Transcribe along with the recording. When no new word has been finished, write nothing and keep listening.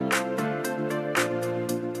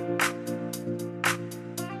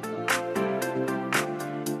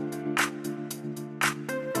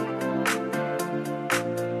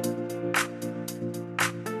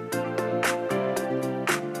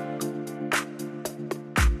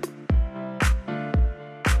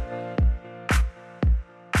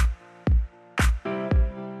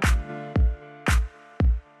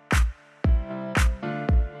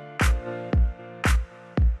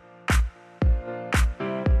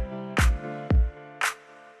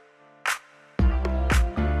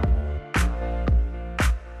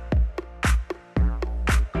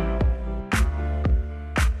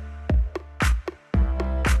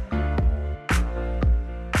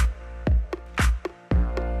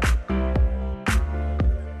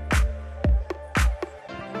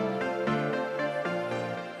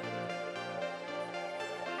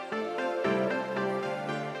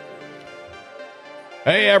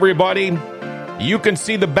Hey, everybody. You can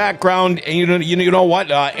see the background, and you know what?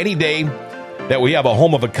 Any day that we have a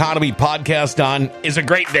Home of Economy podcast on is a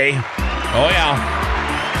great day. Oh, yeah.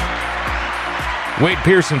 Wade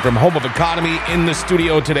Pearson from Home of Economy in the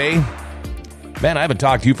studio today. Man, I haven't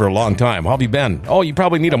talked to you for a long time. How have you been? Oh, you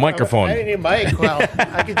probably need a microphone. I didn't need a mic. Well,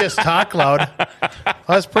 I could just talk loud. Well,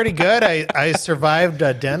 that's pretty good. I survived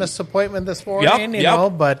a dentist appointment this morning, you know,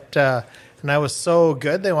 but... and I was so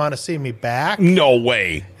good, they want to see me back. No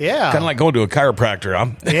way. Yeah. Kind of like going to a chiropractor, huh?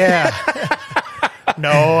 Yeah.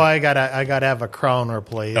 No, I gotta have a crown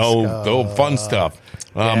replaced. Oh, fun stuff.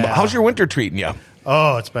 Yeah. How's your winter treating you?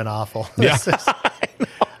 Oh, it's been awful. Yeah.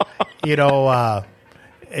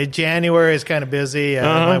 January is kind of busy.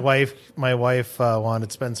 My wife wanted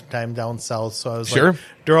to spend some time down south, so I was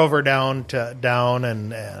drove her down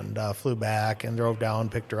and flew back and drove down,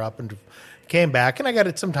 picked her up, and came back, and I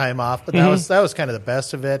got some time off. But that was kind of the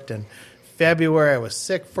best of it. And February, I was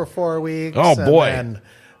sick for 4 weeks. Oh boy! And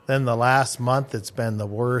then the last month, it's been the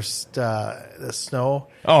worst. The snow.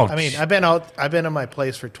 Oh, I mean, I've been in my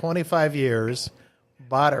place for 25 years.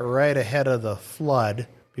 Bought it right ahead of the flood.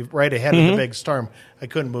 Right ahead of the big storm. I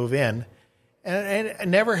couldn't move in. And I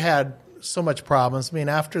never had so much problems. I mean,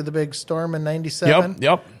 after the big storm in 97,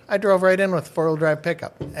 yep. I drove right in with a 4-wheel drive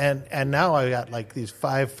pickup. And now I got like these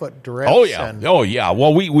 5-foot drifts. Oh, yeah.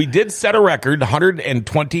 Well, we did set a record,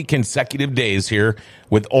 120 consecutive days here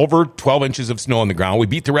with over 12 inches of snow on the ground. We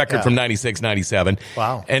beat the record from 96, 97.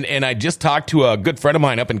 Wow. And I just talked to a good friend of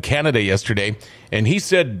mine up in Canada yesterday, and he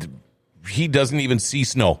said he doesn't even see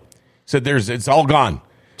snow. Said it's all gone.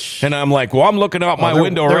 And I'm like, well, I'm looking out my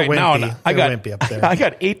window right wimpy. now, and I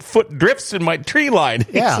got 8-foot drifts in my tree line.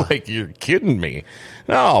 Yeah. It's like, you're kidding me.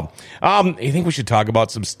 No. You think we should talk about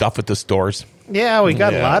some stuff at the stores? Yeah, we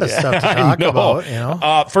got a lot of stuff to talk about. You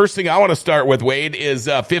know? First thing I want to start with, Wade, is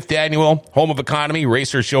 5th Annual Home of Economy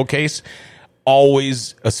Racer Showcase.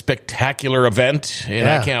 Always a spectacular event, and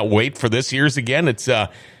I can't wait for this year's again. It's,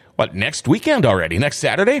 next weekend already? Next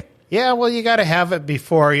Saturday? Yeah, well, you got to have it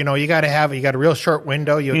before, you got a real short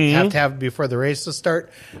window. You have to have it before the races start,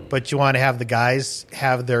 but you want to have the guys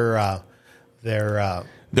have their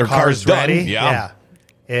cars ready. Done. Yeah.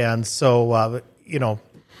 And so,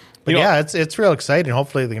 it's real exciting.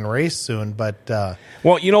 Hopefully they can race soon, but...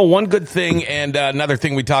 Well, one good thing and another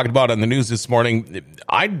thing we talked about on the news this morning,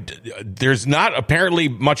 there's not apparently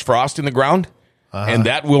much frost in the ground, and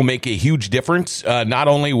that will make a huge difference, not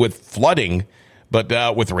only with flooding, but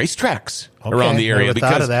with racetracks around the area. Never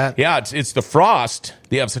thought of that. Yeah, it's the frost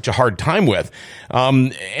they have such a hard time with.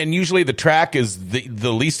 And usually the track is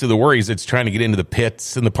the least of the worries. It's trying to get into the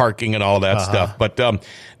pits and the parking and all that stuff. But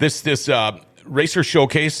this Racer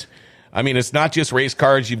Showcase, I mean, it's not just race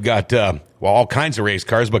cars. You've got, all kinds of race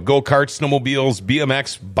cars, but go-karts, snowmobiles,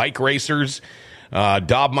 BMX, bike racers.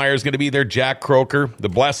 Dobmeyer's going to be there, Jack Croker, the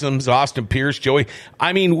Blessums, Austin Pierce, Joey.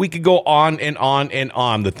 I mean, we could go on and on and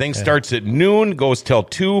on. The thing starts at noon, goes till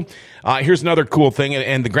 2. Here's another cool thing,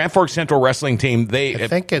 and the Grand Forks Central Wrestling Team, I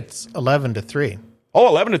think it's 11 to 3. Oh,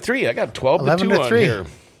 11 to 3. I got 12 to 2 on 3. here.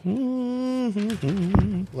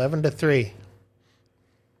 11 to 3.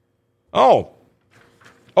 Oh,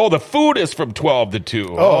 the food is from 12 to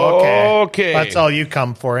 2. Oh, okay. Okay. That's all you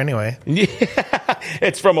come for anyway. Yeah,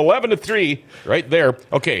 it's from 11 to 3 right there.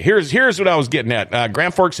 Okay, here's what I was getting at.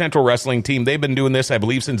 Grand Forks Central Wrestling Team, they've been doing this, I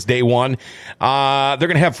believe, since day one. They're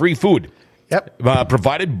going to have free food. Yep.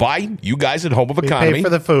 Provided by you guys at Home of Economy. We pay for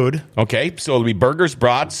the food. Okay, so it'll be burgers,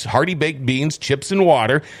 brats, hearty baked beans, chips, and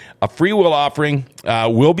water. A free will offering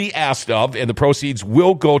will be asked of, and the proceeds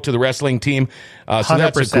will go to the wrestling team. So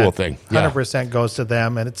that's a cool thing. 100% goes to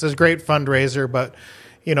them, and it's a great fundraiser. But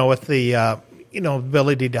with the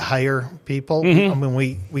ability to hire people, I mean,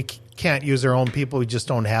 we can't use our own people. We just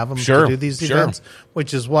don't have them to do these events,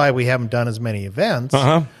 which is why we haven't done as many events.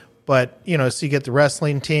 But, so you get the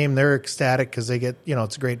wrestling team, they're ecstatic because they get,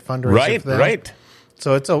 it's a great fundraiser for them. Right.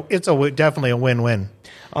 So it's definitely a win-win.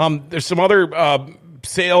 There's some other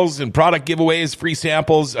sales and product giveaways, free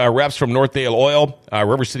samples, reps from Northdale Oil,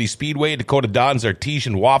 River City Speedway, Dakota Don's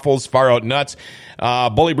Artesian Waffles, Far Out Nuts,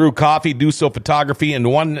 Bully Brew Coffee, Do So Photography, and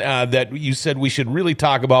one that you said we should really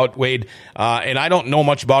talk about, Wade, and I don't know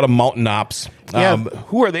much about them, Mountain Ops.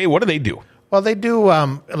 Who are they? What do they do? Well, they do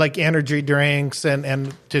like energy drinks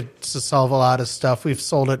and to solve a lot of stuff. We've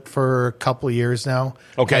sold it for a couple of years now.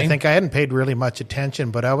 Okay. I think I hadn't paid really much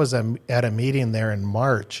attention, but I was at a meeting there in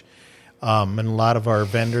March, and a lot of our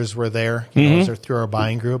vendors were there. Through our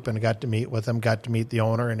buying group, and I got to meet with them, got to meet the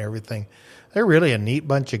owner and everything. They're really a neat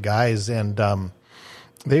bunch of guys, and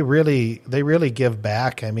they really give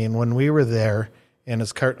back. I mean, when we were there, and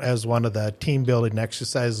as one of the team building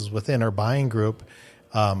exercises within our buying group,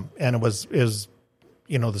 And it was,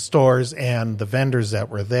 the stores and the vendors that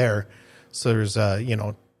were there. So there's,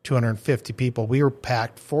 250 people. We were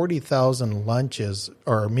packed 40,000 lunches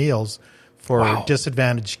or meals for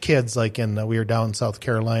disadvantaged kids. We were down in South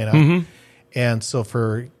Carolina. Mm-hmm. And so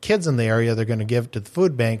for kids in the area, they're going to give it to the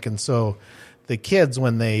food bank. And so the kids,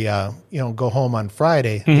 when they, go home on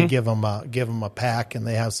Friday, mm-hmm. they give them a pack and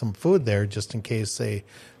they have some food there just in case they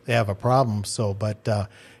have a problem. So, but,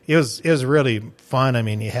 it was really fun. I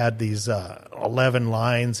mean, you had these 11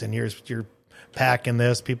 lines, and you're packing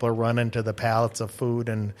this. People are running to the pallets of food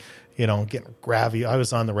and getting ravioli. I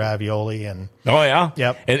was on the ravioli and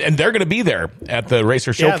yep. And they're going to be there at the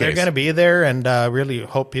Racer Showcase. Yeah, they're going to be there, and really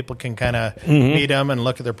hope people can kind of mm-hmm. meet them and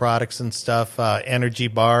look at their products and stuff. Energy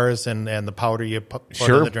bars and the powder you put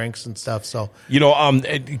in the drinks and stuff. So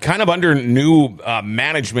kind of under new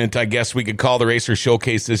management, I guess we could call the Racer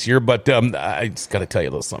Showcase this year. But I just got to tell you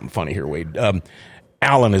a little something funny here, Wade.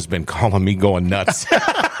 Alan has been calling me going nuts.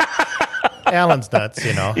 Alan's nuts,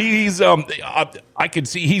 He's I could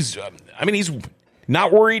see he's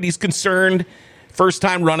not worried, he's concerned. First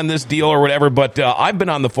time running this deal or whatever, but I've been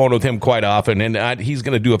on the phone with him quite often, and he's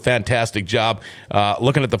going to do a fantastic job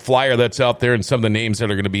looking at the flyer that's out there and some of the names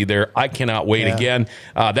that are going to be there. I cannot wait again.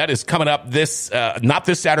 That is coming up not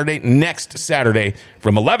this Saturday, next Saturday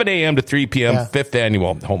from 11 a.m. to 3 p.m., 5th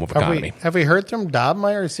Annual Home of Economy. Have we heard from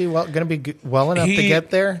Dobmeyer? Is he going to be well enough to get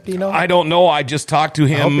there? Do you know? I don't know. I just talked to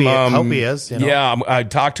him. I hope he is. Yeah, I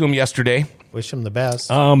talked to him yesterday. Wish him the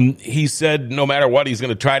best. He said no matter what, he's going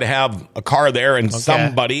to try to have a car there and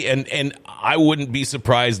somebody, and I wouldn't be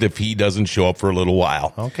surprised if he doesn't show up for a little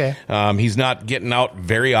while. Okay. He's not getting out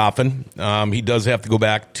very often. He does have to go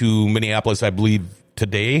back to Minneapolis, I believe,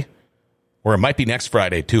 today, or it might be next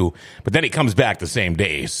Friday too. But then he comes back the same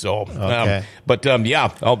day. So, that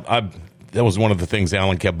was one of the things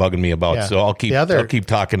Alan kept bugging me about. Yeah. So I'll keep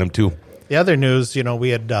talking to him too. The other news, we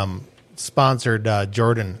had sponsored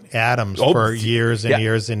Jordan Adams for years and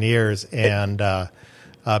years and years, and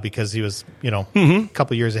because he was a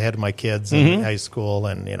couple years ahead of my kids in high school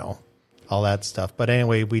and all that stuff. But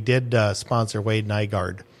anyway, we did sponsor Wade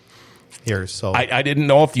Nygaard here. So I didn't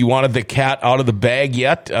know if you wanted the cat out of the bag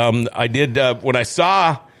yet. I did when I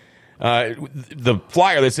saw the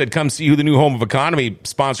flyer that said come see who the new Home of Economy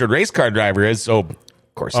sponsored race car driver is. So of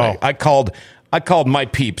course I called my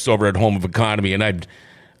peeps over at Home of Economy, and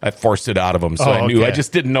I forced it out of him, so I knew. I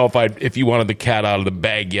just didn't know if you wanted the cat out of the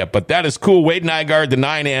bag yet. But that is cool. Wade Nygaard, the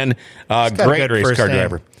 9N, great race car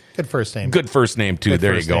driver. Good first name. Good first name, too.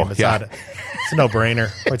 There you go. It's a no-brainer.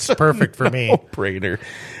 It's perfect for me. No-brainer.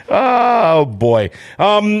 Oh, boy.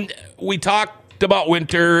 We talked about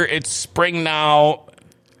winter. It's spring now.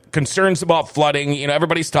 Concerns about flooding.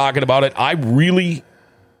 Everybody's talking about it. I'm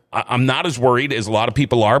not as worried as a lot of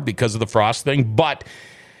people are because of the frost thing, but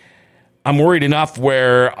I'm worried enough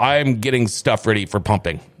where I'm getting stuff ready for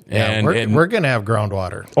pumping. Yeah, we're going to have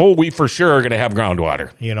groundwater. Oh, we for sure are going to have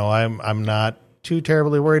groundwater. I'm not too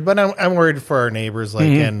terribly worried, but I'm worried for our neighbors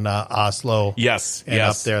in Oslo. Yes,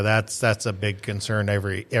 up there. That's a big concern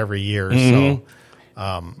every year. Mm-hmm.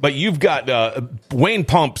 So, but you've got Wayne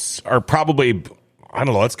pumps are probably, I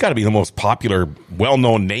don't know, it's got to be the most popular,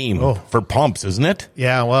 well-known name for pumps, isn't it?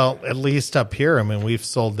 Yeah, well, at least up here, we've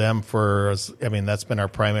sold them that's been our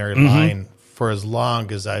primary line for as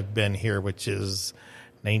long as I've been here, which is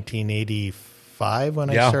 1985 when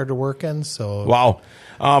I started working. So wow.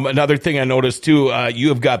 Another thing I noticed, too, you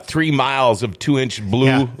have got 3 miles of 2-inch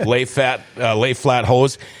blue lay flat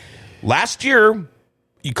hose. Last year,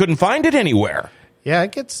 you couldn't find it anywhere. Yeah,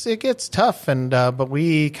 it gets tough, and but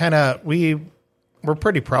we're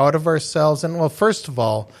pretty proud of ourselves. And well, first of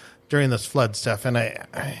all, during this flood stuff, and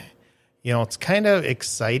I it's kind of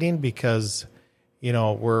exciting because,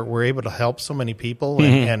 we're able to help so many people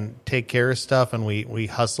and take care of stuff, and we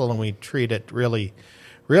hustle and we treat it really,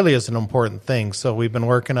 really as an important thing. So we've been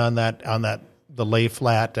working on the lay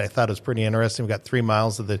flat. I thought it was pretty interesting. We got 3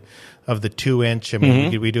 miles of the 2-inch.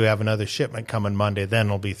 We do have another shipment coming Monday. Then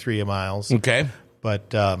it'll be 3 miles. Okay.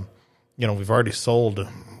 But, we've already sold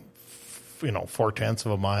 0.4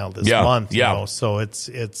 of a mile this month. So it's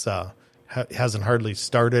hasn't hardly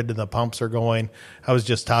started, and the pumps are going. I was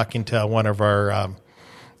just talking to one of our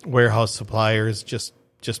warehouse suppliers just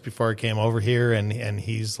before I came over here, and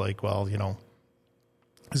he's like, well,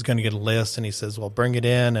 he's going to get a list, and he says, well, bring it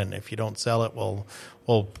in, and if you don't sell it,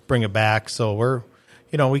 we'll bring it back. So we're,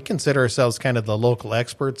 we consider ourselves kind of the local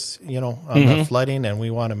experts, on the flooding, and we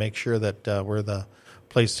want to make sure that we're the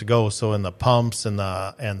place to go. So in the pumps and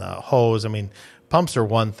the hose, pumps are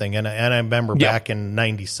one thing, and I remember back in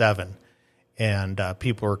 '97, and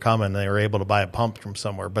people were coming. They were able to buy a pump from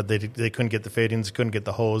somewhere, but they couldn't get the fittings, couldn't get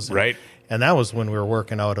the hose. Right. And that was when we were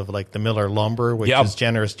working out of like the Miller Lumber, which is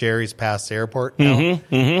Generous Jerry's past the airport now.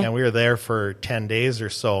 And we were there for 10 days or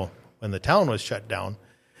so when the town was shut down.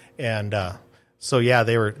 And so, yeah,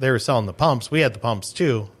 they were selling the pumps. We had the pumps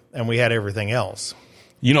too, and we had everything else.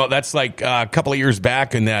 You know, that's like a couple of years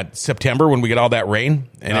back in that September when we got all that rain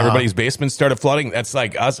and everybody's basement started flooding. That's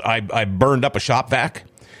like us. I burned up a shop vac.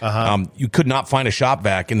 You could not find a shop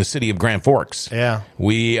vac in the city of Grand Forks. Yeah.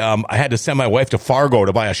 I had to send my wife to Fargo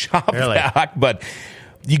to buy a shop vac. But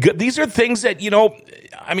these are things that, you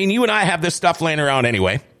and I have this stuff laying around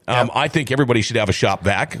anyway. I think everybody should have a shop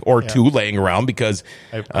vac or two laying around because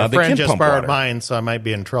a friend just borrowed mine, so I might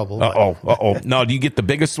be in trouble. No, do you get the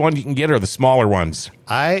biggest one you can get or the smaller ones?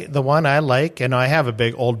 The one I like, and I have a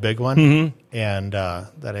big one, and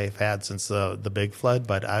that I've had since the big flood.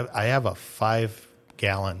 But I have a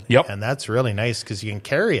 5-gallon, and that's really nice because you can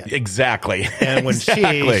carry it exactly. And when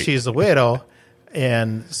she's a widow,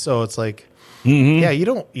 and so it's like, you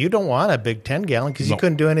don't want a big 10-gallon because you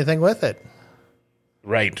couldn't do anything with it.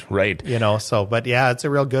 Right. But yeah, it's a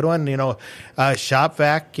real good one. Shop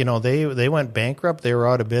vac, they went bankrupt. They were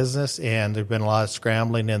out of business, and there's been a lot of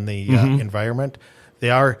scrambling in the environment. They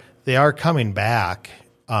are coming back,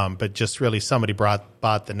 but just really somebody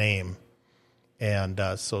bought the name, and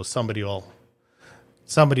so somebody will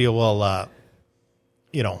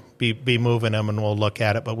be moving them, and we'll look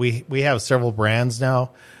at it. But we have several brands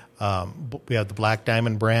now. We have the Black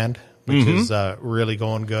Diamond brand, which is really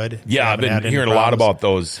going good. Yeah, I've been hearing a lot about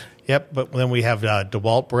those. Yep, but then we have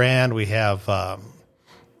DeWalt brand. We have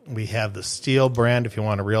the Steel brand if you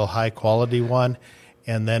want a real high quality one,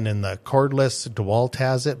 and then in the cordless, DeWalt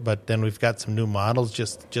has it. But then we've got some new models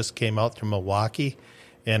just came out from Milwaukee,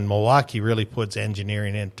 and Milwaukee really puts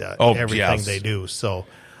engineering into everything they do. So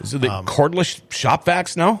the cordless shop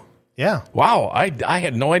vacs now? Yeah. Wow, I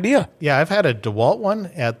had no idea. Yeah, I've had a DeWalt one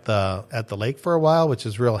at the lake for a while, which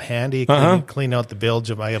is real handy. Clean out the bilge.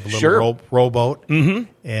 I have a little rowboat,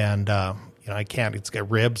 and I can't. It's got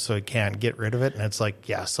ribs, so I can't get rid of it. And it's like,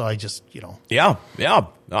 so I just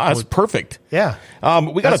that's perfect. Yeah,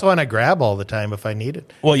 that's one I grab all the time if I need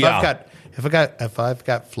it. Well, if I've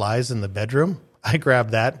got flies in the bedroom, I grab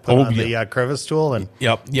that, put on the crevice tool, and we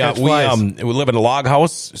live in a log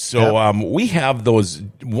house, so we have those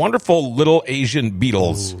wonderful little Asian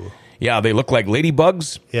beetles. Ooh. Yeah, they look like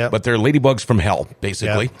ladybugs, but they're ladybugs from hell,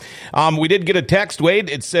 basically. Yep. We did get a text, Wade.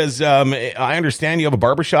 It says, I understand you have a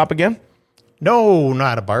barbershop again? No,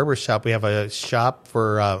 not a barber shop. We have a shop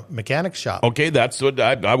for a mechanic shop. Okay, that's what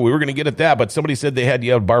we were going to get at that, but somebody said they had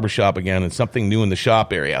you have a barber shop again and something new in the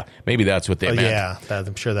shop area. Maybe that's what they meant. Yeah,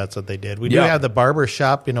 I'm sure that's what they did. We do have the barber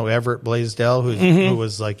shop, Everett Blaisdell, who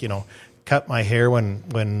was like, cut my hair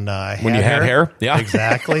when I had you had hair. Yeah,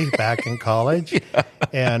 exactly. Back in college,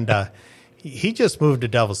 and he just moved to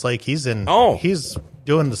Devil's Lake. He's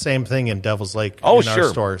doing the same thing in Devil's Lake in our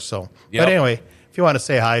store. So, but anyway. If you want to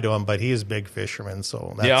say hi to him, but he's a big fisherman,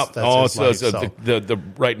 so that's his life, the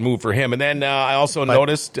right move for him. And then I also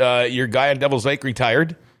noticed your guy in Devil's Lake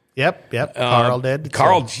retired. Yep. Carl did.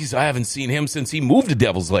 Geez, I haven't seen him since he moved to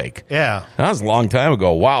Devil's Lake. Yeah. That was a long time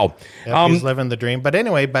ago. Wow. He's living the dream. But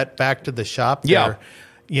anyway, back to the shop there.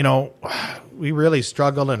 We really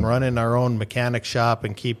struggle in running our own mechanic shop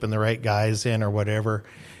and keeping the right guys in or whatever.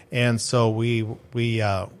 And so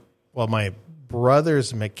my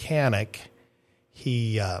brother's mechanic,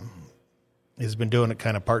 he has been doing it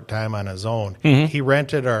kind of part-time on his own. He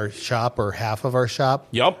rented our shop or half of our shop.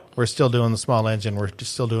 Yep. We're still doing the small engine. We're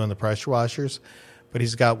still doing the pressure washers. But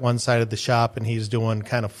he's got one side of the shop, and he's doing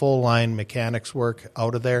kind of full-line mechanics work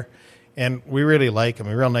out of there. And we really like him.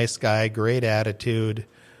 A real nice guy, great attitude.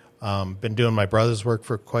 Been doing my brother's work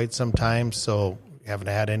for quite some time, so haven't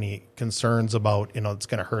had any concerns about, it's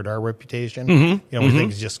going to hurt our reputation. We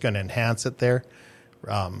think he's just going to enhance it there.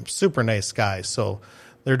 Super nice guy. So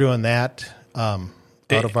they're doing that out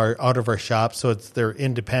of our shop. So they're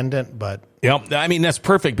independent, but that's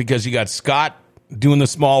perfect because you got Scott doing the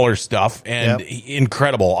smaller stuff and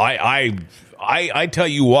incredible. I tell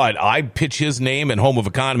you what, I pitch his name and Home of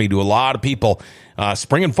Economy to a lot of people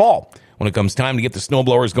spring and fall when it comes time to get the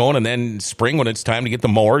snowblowers going, and then spring when it's time to get the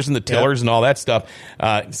mowers and the tillers and all that stuff.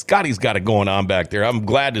 Scotty's got it going on back there. I'm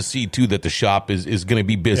glad to see, too, that the shop is going to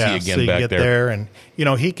be busy again so you back get there. And,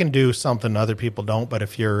 he can do something other people don't, but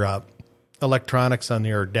if your electronics on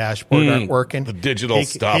your dashboard aren't working, the digital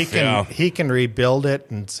stuff, he can rebuild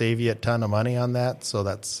it and save you a ton of money on that. So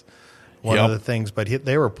that's one of the things. But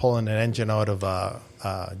they were pulling an engine out of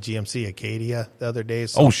GMC Acadia the other day.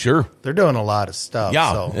 So sure. They're doing a lot of stuff.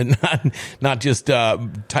 Yeah, so. and not just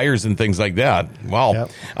tires and things like that. Wow.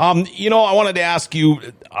 Yep. I wanted to ask you,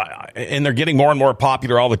 and they're getting more and more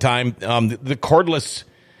popular all the time, the cordless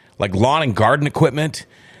like lawn and garden equipment.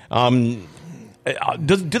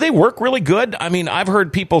 Do they work really good? I mean, I've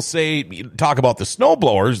heard people talk about the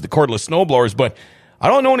snowblowers, the cordless snowblowers, but I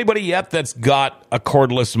don't know anybody yet that's got a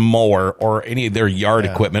cordless mower or any of their yard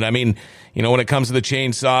equipment. I mean, when it comes to the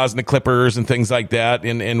chainsaws and the clippers and things like that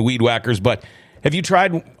and weed whackers, but have you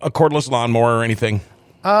tried a cordless lawnmower or anything?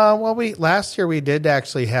 Well, last year we did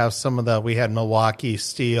actually have we had Milwaukee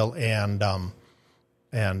Steel and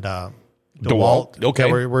DeWalt.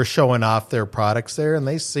 Okay. We're showing off their products there, and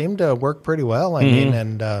they seem to work pretty well. I mean,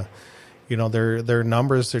 and their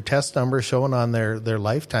numbers, their test numbers showing on their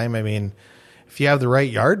lifetime. I mean, if you have the right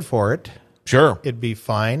yard for it, sure, it'd be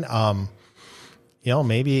fine.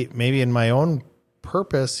 Maybe in my own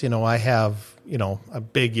purpose, I have a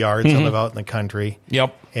big yard. So I live out in the country.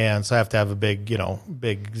 Yep. And so I have to have a big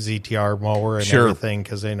ZTR mower and everything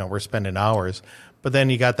because we're spending hours. But then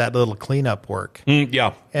you got that little cleanup work.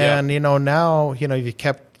 Yeah. And, now, you've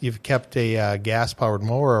kept a gas-powered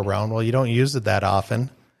mower around. Well, you don't use it that often.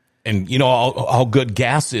 And how good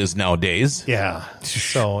gas is nowadays. Yeah.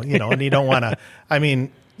 So, and you don't want to,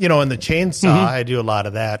 in the chainsaw, I do a lot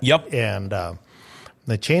of that. Yep. And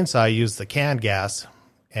the chainsaw, I use the canned gas,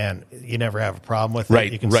 and you never have a problem with it.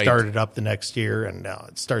 Right. You can start it up the next year, and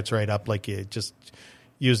it starts right up like you just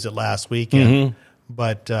used it last weekend.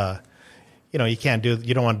 But, you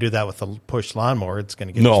don't want to do that with a push lawnmower. It's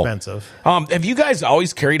going to get expensive. Have you guys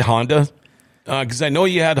always carried Honda? Because I know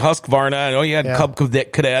you had Husqvarna, I know you had Cub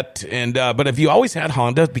Cadet, but have you always had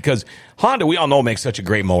Honda? Because Honda, we all know, makes such a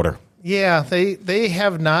great motor. Yeah, they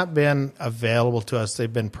have not been available to us.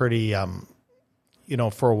 They've been pretty,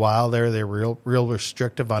 for a while there, they're real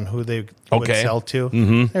restrictive on who they would sell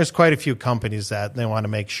to. There's quite a few companies that they want to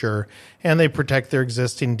make sure, and they protect their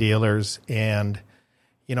existing dealers. And,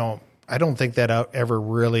 I don't think that ever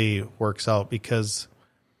really works out because,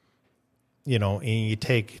 you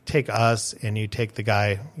take us and you take the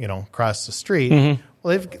guy, across the street.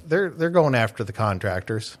 Well, they're going after the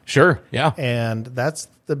contractors. Sure, yeah. And that's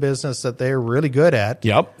the business that they're really good at.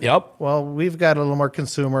 Yep. Well, we've got a little more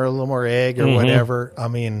consumer, a little more egg or whatever. I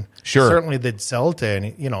mean, certainly they'd sell to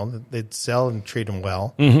any, they'd sell and treat them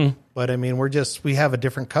well. But I mean, we have a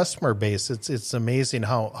different customer base. It's amazing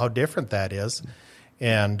how different that is.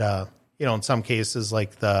 And, in some cases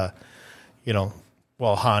like Honda,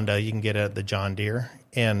 you can get it at the John Deere.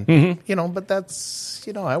 And, but that's,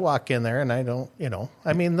 I walk in there and I don't,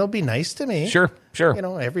 they'll be nice to me. Sure.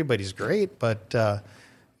 Everybody's great, but,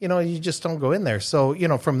 you just don't go in there. So,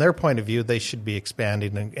 from their point of view, they should be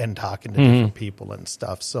expanding and talking to different people and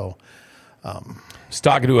stuff. So, I was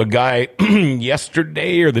talking to a guy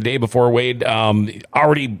yesterday or the day before, Wade,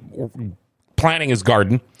 already planting his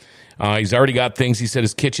garden. He's already got things. He said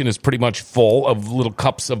his kitchen is pretty much full of little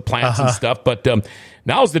cups of plants and stuff. But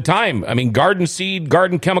now's the time. I mean, garden seed,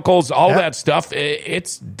 garden chemicals, all that stuff.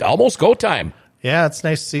 It's almost go time. Yeah, it's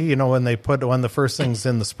nice to see. When the first things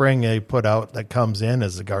in the spring they put out that comes in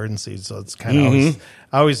as a garden seed. So it's kind of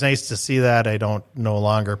always nice to see that. I don't no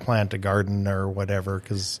longer plant a garden or whatever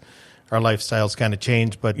because our lifestyle's kind of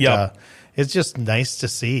changed. But it's just nice to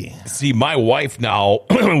see. See, my wife now.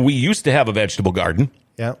 We used to have a vegetable garden.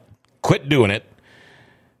 Yeah. Quit doing it.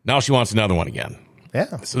 Now she wants another one again.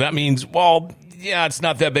 Yeah. So that means, it's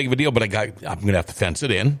not that big of a deal, but I'm going to have to fence it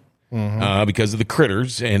in because of the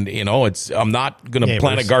critters. And, I'm not going to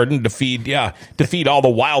plant a garden to feed all the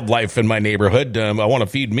wildlife in my neighborhood. I want to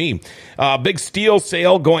feed me. Big steel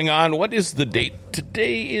sale going on. What is the date?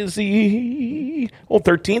 Today is the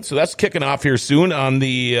 13th. So that's kicking off here soon on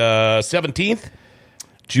the 17th,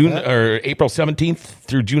 April 17th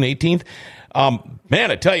through June 18th. Man,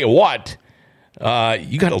 I tell you what,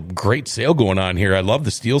 you got a great sale going on here. I love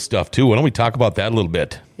the steel stuff, too. Why don't we talk about that a little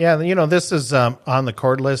bit? Yeah, this is on the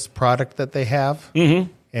cordless product that they have.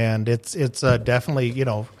 And it's definitely,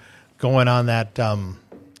 going on that,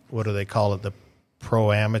 what do they call it, the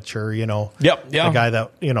pro-amateur, Yep, yeah. The guy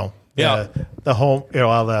that, the home,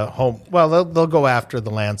 well, they'll go after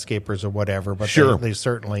the landscapers or whatever, but they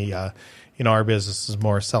certainly... our business is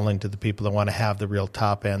more selling to the people that want to have the real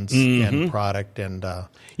top end product. And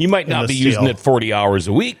you might not be using it 40 hours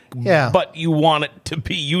a week, but you want it to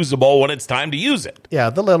be usable when it's time to use it. Yeah,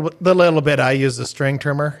 the little bit I use the string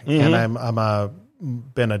trimmer, and I'm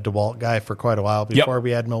been a DeWalt guy for quite a while before we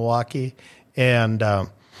had Milwaukee, and so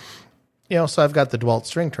I've got the DeWalt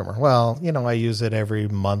string trimmer. Well, I use it every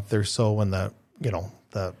month or so when the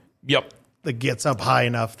that gets up high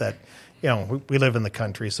enough that, we live in the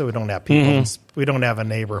country, so we don't have people. We don't have a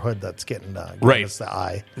neighborhood that's getting us the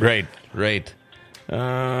eye. Right.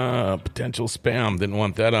 Potential spam. Didn't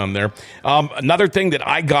want that on there. Another thing that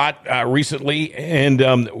I got recently,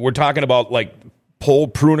 and we're talking about like pole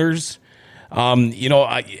pruners. A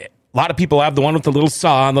lot of people have the one with the little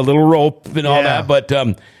saw and the little rope and all that, but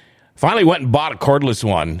finally went and bought a cordless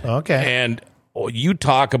one. Okay. And you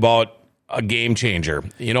talk about a game changer.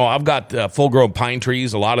 I've got full-grown pine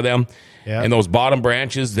trees, a lot of them. Yeah. And those bottom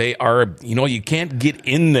branches, they are, you can't get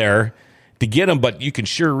in there to get them, but you can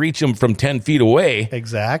sure reach them from 10 feet away.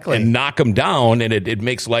 Exactly. And knock them down, and it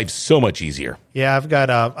makes life so much easier. Yeah, I've got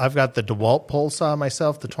the DeWalt pole saw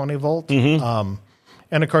myself, the 20 volt. And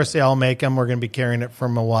of course, they all make them. We're going to be carrying it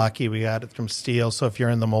from Milwaukee. We got it from Steel. So if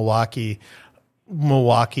you're in the Milwaukee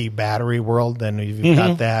battery world, then you've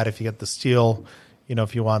got that. If you get the Steel,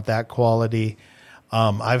 if you want that quality.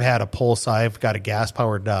 I've had a pole saw. I've got a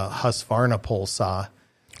gas-powered Husqvarna pole saw.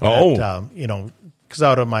 Because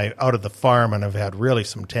out of the farm, and I've had really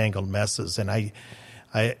some tangled messes, and I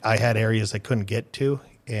had areas I couldn't get to,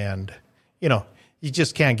 and you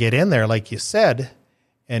just can't get in there, like you said,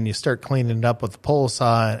 and you start cleaning it up with the pole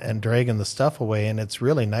saw and dragging the stuff away, and it's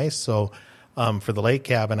really nice. So for the lake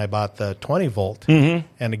cabin, I bought the 20 volt, and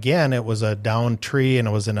again, it was a down tree, and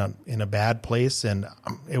it was in a bad place, and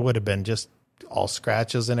it would have been just all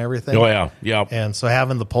scratches and everything. Oh yeah. And so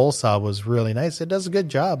having the pole saw was really nice. It does a good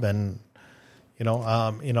job, and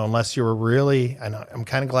unless you were really, and I'm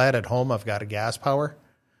kind of glad at home I've got a gas power,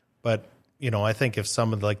 but I think if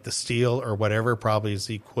some of the Steel or whatever probably is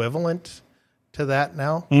equivalent to that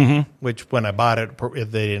now, which when I bought it,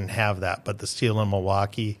 they didn't have that, but the Steel in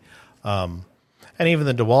Milwaukee, and even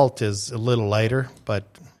the DeWalt is a little lighter, but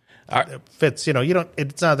it fits.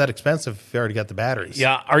 It's not that expensive if you already got the batteries.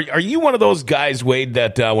 Yeah. Are you one of those guys, Wade,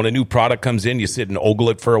 that when a new product comes in, you sit and ogle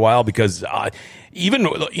it for a while? Because even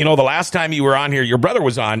the last time you were on here, your brother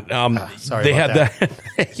was on. Sorry, they about had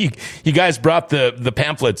that. you guys brought the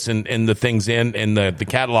pamphlets and the things in and the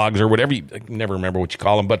catalogs or whatever. I can never remember what you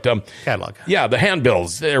call them, but catalog. Yeah, the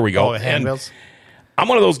handbills. There we go. Handbills. I'm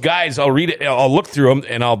one of those guys. I'll read it. I'll look through them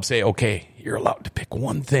and I'll say, okay, you're allowed to pick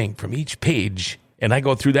one thing from each page. And I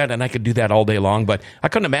go through that, and I could do that all day long. But I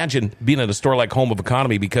couldn't imagine being at a store like Home of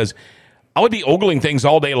Economy because I would be ogling things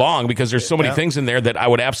all day long because there's so many things in there that I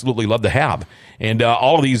would absolutely love to have. And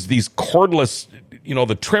all of these cordless,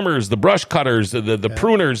 the trimmers, the brush cutters, the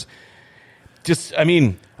pruners.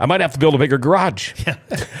 I might have to build a bigger garage. Yeah.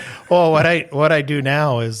 Well, what I do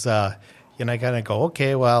now is, I kind of go,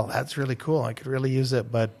 okay, well, that's really cool. I could really use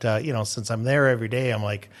it. But, since I'm there every day, I'm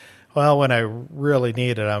like, well, when I really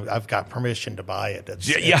need it, I've got permission to buy it.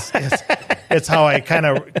 It's how I kind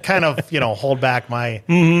of hold back my.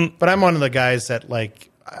 But I'm one of the guys that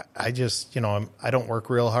I just I don't work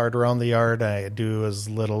real hard around the yard. I do as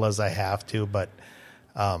little as I have to, but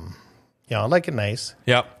I like it nice.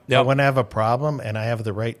 Yep. But when I have a problem and I have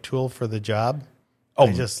the right tool for the job,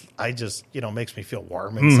 I just makes me feel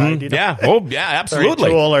warm inside. Yeah. Oh yeah, absolutely. The right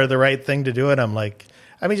tool or the right thing to do it. I'm like.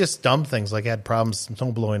 Just dumb things like I had problems with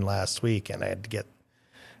snow blowing last week, and I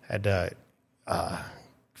had to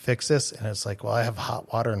fix this, and it's like, well, I have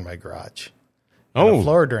hot water in my garage, and a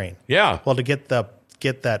floor drain. Yeah. Well, to get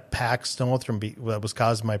that packed snow that was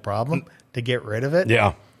causing my problem, to get rid of it.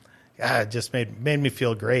 Yeah. It just made me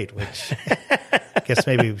feel great. Which I guess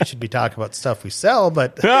maybe we should be talking about stuff we sell,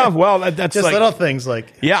 but that's just little things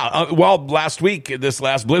like last week, this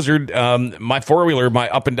last blizzard, my 4-wheeler, my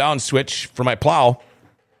up and down switch for my plow.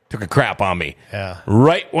 Took a crap on me. Yeah.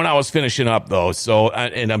 Right when I was finishing up, though. So,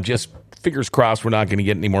 and I'm just fingers crossed we're not going to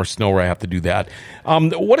get any more snow where I have to do that.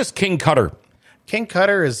 What is King Cutter? King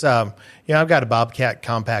Cutter is, I've got a Bobcat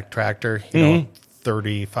compact tractor,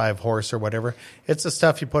 35 horse or whatever. It's the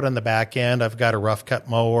stuff you put on the back end. I've got a rough cut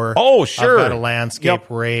mower. Oh, sure. I've got a landscape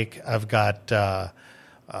rake. I've got a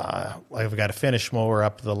finish mower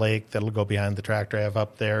up the lake that'll go behind the tractor I have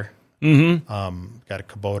up there. Got a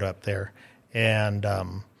Kubota up there, and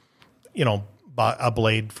a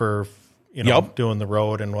blade for doing the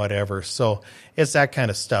road and whatever. So it's that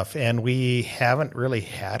kind of stuff, and we haven't really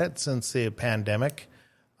had it since the pandemic.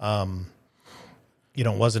 It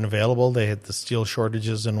wasn't available. They had the steel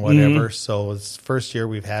shortages and whatever. So it's the first year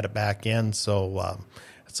we've had it back in. So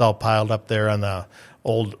it's all piled up there on the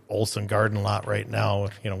old Olson garden lot right now.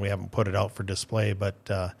 We haven't put it out for display, but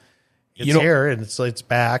it's here and it's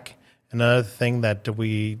back. Another thing that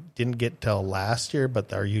we didn't get till last year,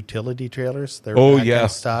 but our utility trailers, they're back in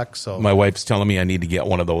stock. So my wife's telling me I need to get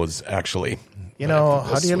one of those, actually.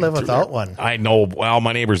 How do you live without one? I know. Well,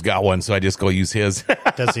 my neighbor's got one, so I just go use his.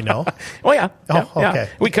 Does he know? Oh, yeah. Okay. Yeah.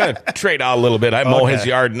 We kind of trade out a little bit. I mow his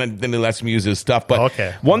yard, and then he lets me use his stuff. But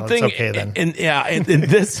one thing, and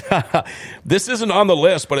this this isn't on the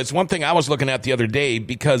list, but it's one thing I was looking at the other day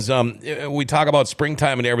because we talk about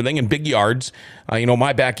springtime and everything and big yards.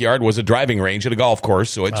 My backyard was a driving range at a golf course,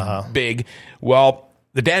 so it's big. Well,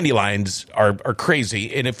 the dandelions are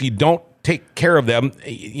crazy, and if you don't take care of them,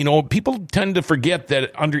 people tend to forget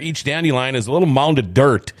that under each dandelion is a little mound of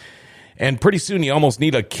dirt, and pretty soon you almost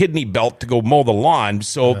need a kidney belt to go mow the lawn,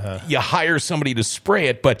 so you hire somebody to spray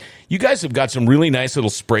it. But you guys have got some really nice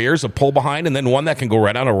little sprayers, a pull behind, and then one that can go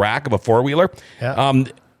right on a rack of a four-wheeler.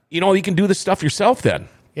 You can do this stuff yourself then.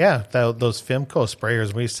 Yeah, those Fimco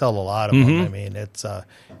sprayers, we sell a lot of them. I mean, it's a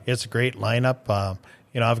great lineup.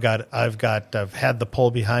 I've had the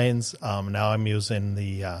pull behinds. Now I'm using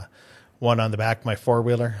the one on the back of my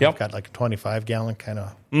four-wheeler. I've got like a 25-gallon kind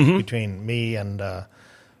of between me and the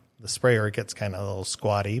sprayer. It gets kind of a little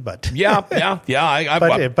squatty, but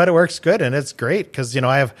but it works good, and it's great because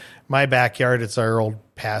I have my backyard. It's our old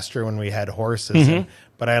pasture when we had horses,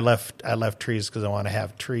 but I left trees because I want to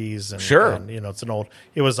have trees, and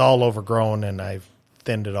it was all overgrown, and I've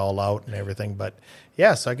thinned it all out and everything. But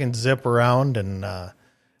so I can zip around and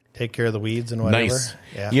take care of the weeds and whatever. Nice.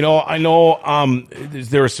 Yeah. I know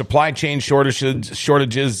there are supply chain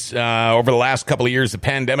shortages over the last couple of years, the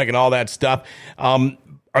pandemic and all that stuff.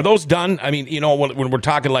 Are those done? I mean, when we're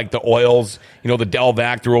talking like the oils, the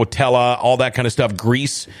Delvac, the Rotella, all that kind of stuff,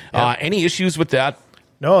 grease, any issues with that?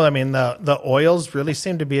 No, I mean, the oils really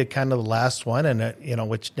seem to be kind of the last one, and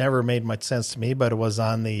which never made much sense to me, but it was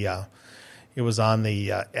on the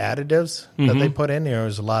additives that they put in. There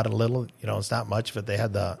was a lot of little, it's not much of it. They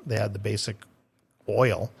had the basic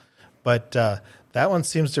oil, but that one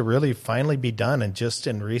seems to really finally be done. And just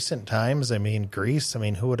in recent times, I mean, grease. I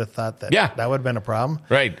mean, who would have thought that that would have been a problem?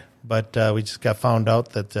 Right. But we just got found out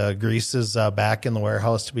that grease is back in the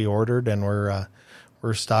warehouse to be ordered, and we're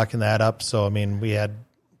stocking that up. So I mean, we had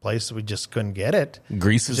places we just couldn't get it.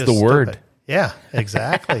 Grease is the word. Yeah,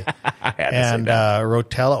 exactly. And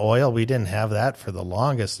Rotella oil, we didn't have that for the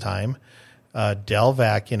longest time.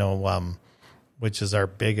 Delvac, which is our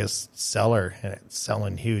biggest seller, and it's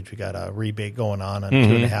selling huge. We got a rebate going on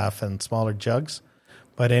 2.5 and smaller jugs.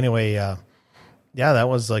 But anyway, that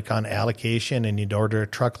was like on allocation, and you'd order a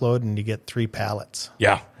truckload and you get 3 pallets.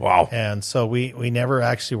 Yeah, wow. And so we never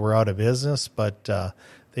actually were out of business, but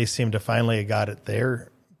they seemed to finally have got it there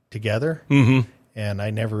together. And I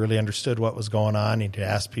never really understood what was going on. You'd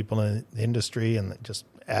ask people in the industry, and just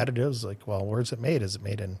additives, like, well, where's it made? Is it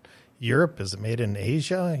made in Europe? Is it made in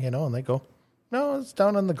Asia? And they go, no, it's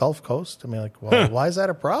down on the Gulf Coast. I mean, like, well, why is that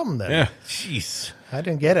a problem then? Yeah, jeez. I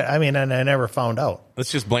didn't get it. I mean, and I never found out.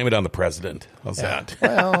 Let's just blame it on the president. How's that?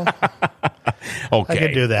 Well, okay. I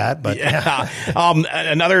could do that, but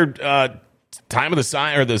another time of the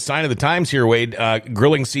sign, or the sign of the times here, Wade.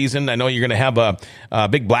 Grilling season. I know you're going to have a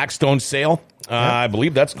big Blackstone sale. I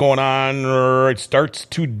believe that's going on, or it starts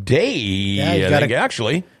today.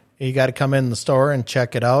 Actually. You got to come in the store and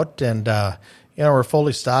check it out. And, we're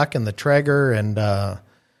fully stocked in the Traeger and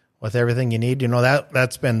with everything you need.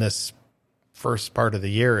 That's been this first part of the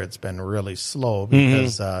year. It's been really slow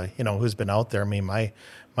because, who's been out there? I mean, my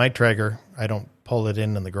Traeger, I don't pull it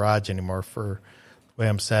in the garage anymore for the way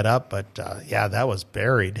I'm set up. But, that was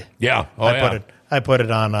buried. Yeah. I put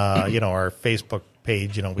it on, our Facebook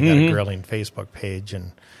page. We got a grilling Facebook page,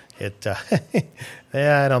 and it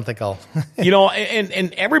I don't think I'll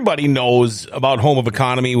and everybody knows about Home of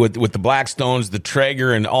Economy with the Blackstones, the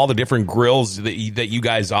Traeger, and all the different grills that you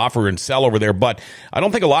guys offer and sell over there, but I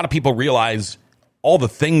don't think a lot of people realize all the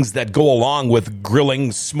things that go along with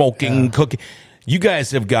grilling, smoking, cooking. You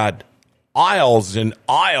guys have got aisles and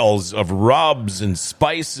aisles of rubs and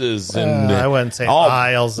spices, and I wouldn't say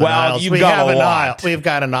aisles and aisles. You've got a lot. Aisle. We've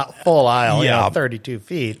got a full aisle, 32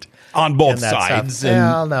 feet on both sides.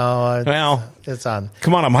 It's on.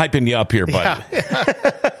 Come on, I'm hyping you up here, bud.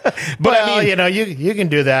 But you can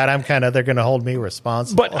do that. They're going to hold me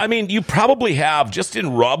responsible. But I mean, you probably have, just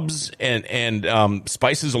in rubs and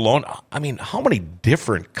spices alone. I mean, how many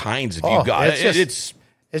different kinds have you got?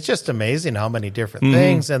 It's just amazing how many different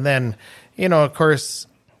things. And then, of course,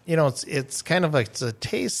 it's kind of like it's a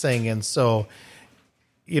taste thing. And so,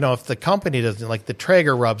 if the company doesn't, like, the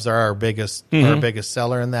Traeger rubs are our biggest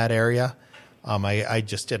seller in that area. I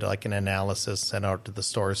just did like an analysis, sent out to the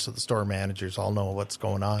stores, so the store managers all know what's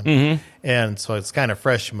going on. And so it's kind of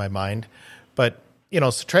fresh in my mind. But, so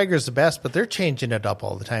Traeger's the best, but they're changing it up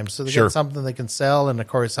all the time. So they get something they can sell. And of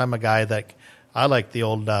course, I'm a guy that I like the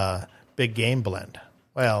old big game blend.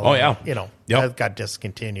 Well, that got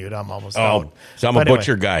discontinued. I'm almost out. So I'm a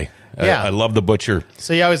butcher guy. I love the butcher.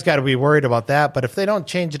 So you always got to be worried about that. But if they don't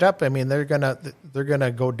change it up, I mean, they're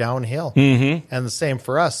gonna go downhill. Mm-hmm. And the same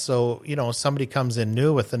for us. So somebody comes in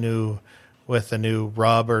new with a new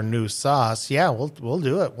rub or new sauce. Yeah, we'll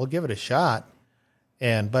do it. We'll give it a shot.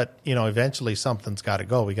 But eventually something's got to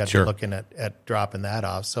go. We got to be looking at dropping that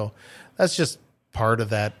off. So that's just part of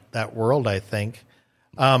that world, I think.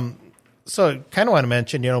 So kind of want to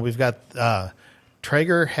mention, we've got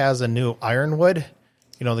Traeger has a new ironwood.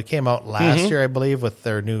 They came out last year, I believe, with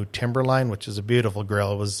their new Timberline, which is a beautiful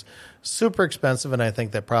grill. It was super expensive, and I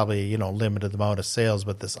think that probably, limited the amount of sales.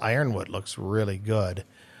 But this ironwood looks really good.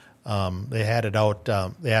 They had it out.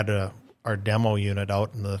 They had our demo unit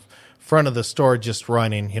out in the front of the store just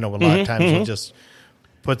running. A lot of times we'll just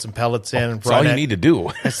put some pellets in. That's all you need to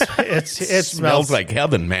do. It smells like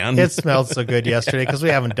heaven, man. It smelled so good yesterday because we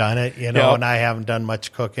haven't done it, and I haven't done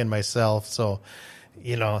much cooking myself. So,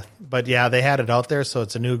 but yeah, they had it out there. So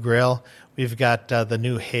it's a new grill. We've got the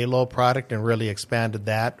new Halo product and really expanded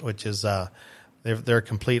that, which is their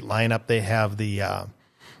complete lineup. They have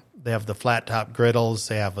the flat top griddles.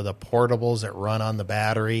 They have the portables that run on the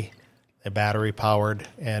battery. They're battery powered,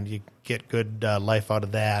 and you get good life out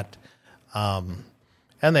of that.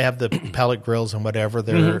 And they have the pellet grills and whatever.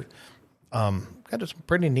 They're got some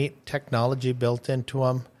pretty neat technology built into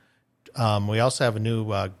them. We also have a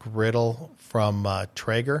new griddle from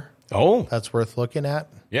Traeger. Oh, that's worth looking at.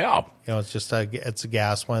 Yeah, it's just it's a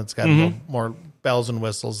gas one. It's got a little more bells and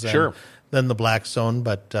whistles than the Blackstone,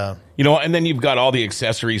 but and then you've got all the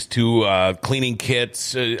accessories too, cleaning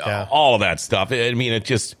kits, all of that stuff. I mean, it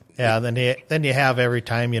just Then you have every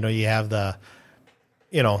time you have the.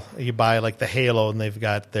 You buy like the Halo, and they've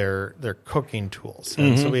got their cooking tools,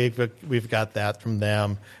 and so we've got that from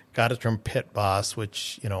them. Got it from Pit Boss,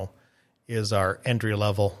 which is our entry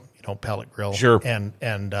level pellet grill. Sure, and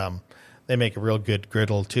they make a real good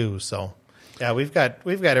griddle too. So yeah, we've got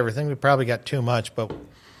everything. We probably got too much, but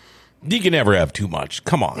you can never have too much.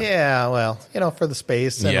 Come on. Yeah, well, for the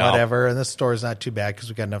space and whatever. And this store's not too bad because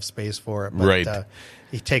we got enough space for it. But, right.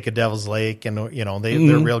 You take a Devil's Lake, and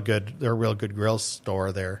they're real good. They're a real good grill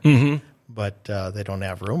store there, but they don't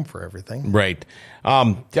have room for everything. Right.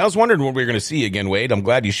 I was wondering when we were going to see you again, Wade. I'm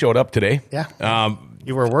glad you showed up today. Yeah.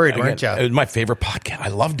 You were worried, weren't you? It was my favorite podcast. I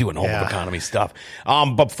love doing home of economy stuff.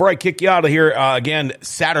 But before I kick you out of here, again,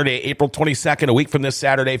 Saturday, April 22nd, a week from this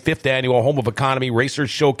Saturday, 5th annual Home of Economy Racers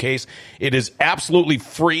Showcase. It is absolutely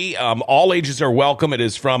free. All ages are welcome. It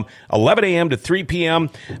is from 11 a.m. to 3 p.m.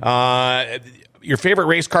 Your favorite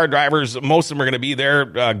race car drivers, most of them are going to be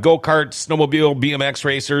there. Go-karts, snowmobile, BMX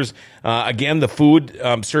racers. Again, the food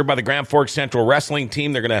served by the Grand Forks Central Wrestling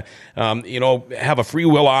Team. They're going to, have a free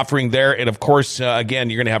will offering there. And, of course, again,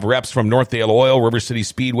 you're going to have reps from Northdale Oil, River City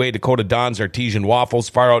Speedway, Dakota Don's Artesian Waffles,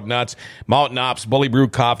 Far Out Nuts, Mountain Ops, Bully Brew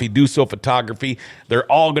Coffee, Duso Photography.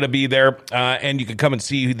 They're all going to be there. And you can come and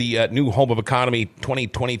see who the new Home of Economy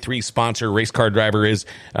 2023 sponsor race car driver is.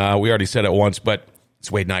 We already said it once, but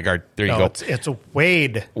it's Wade Nygaard. There you go. It's a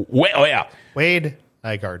Wade. Oh, yeah. Wade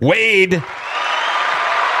Nygaard. Wade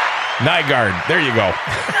Nygaard. There you go.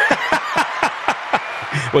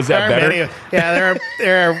 Was that better?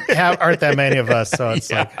 There aren't that many of us, so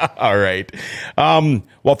it's all right.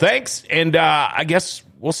 Well, thanks, and I guess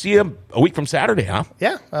we'll see you a week from Saturday, huh?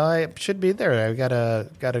 Yeah, well, I should be there. I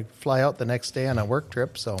gotta fly out the next day on a work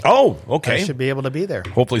trip, so okay. I should be able to be there.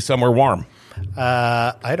 Hopefully somewhere warm.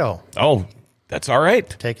 Idaho. Oh, that's all right.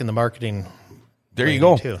 Taking the marketing. There you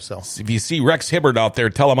go. Too, so if you see Rex Hibbert out there,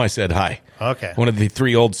 tell him I said hi. Okay. One of the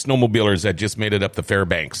 3 old snowmobilers that just made it up the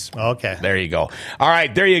Fairbanks. Okay. There you go. All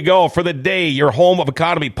right, there you go for the day. Your Home of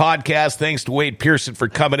Economy podcast. Thanks to Wade Pearson for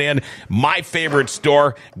coming in. My favorite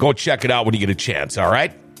store. Go check it out when you get a chance. All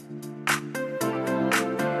right.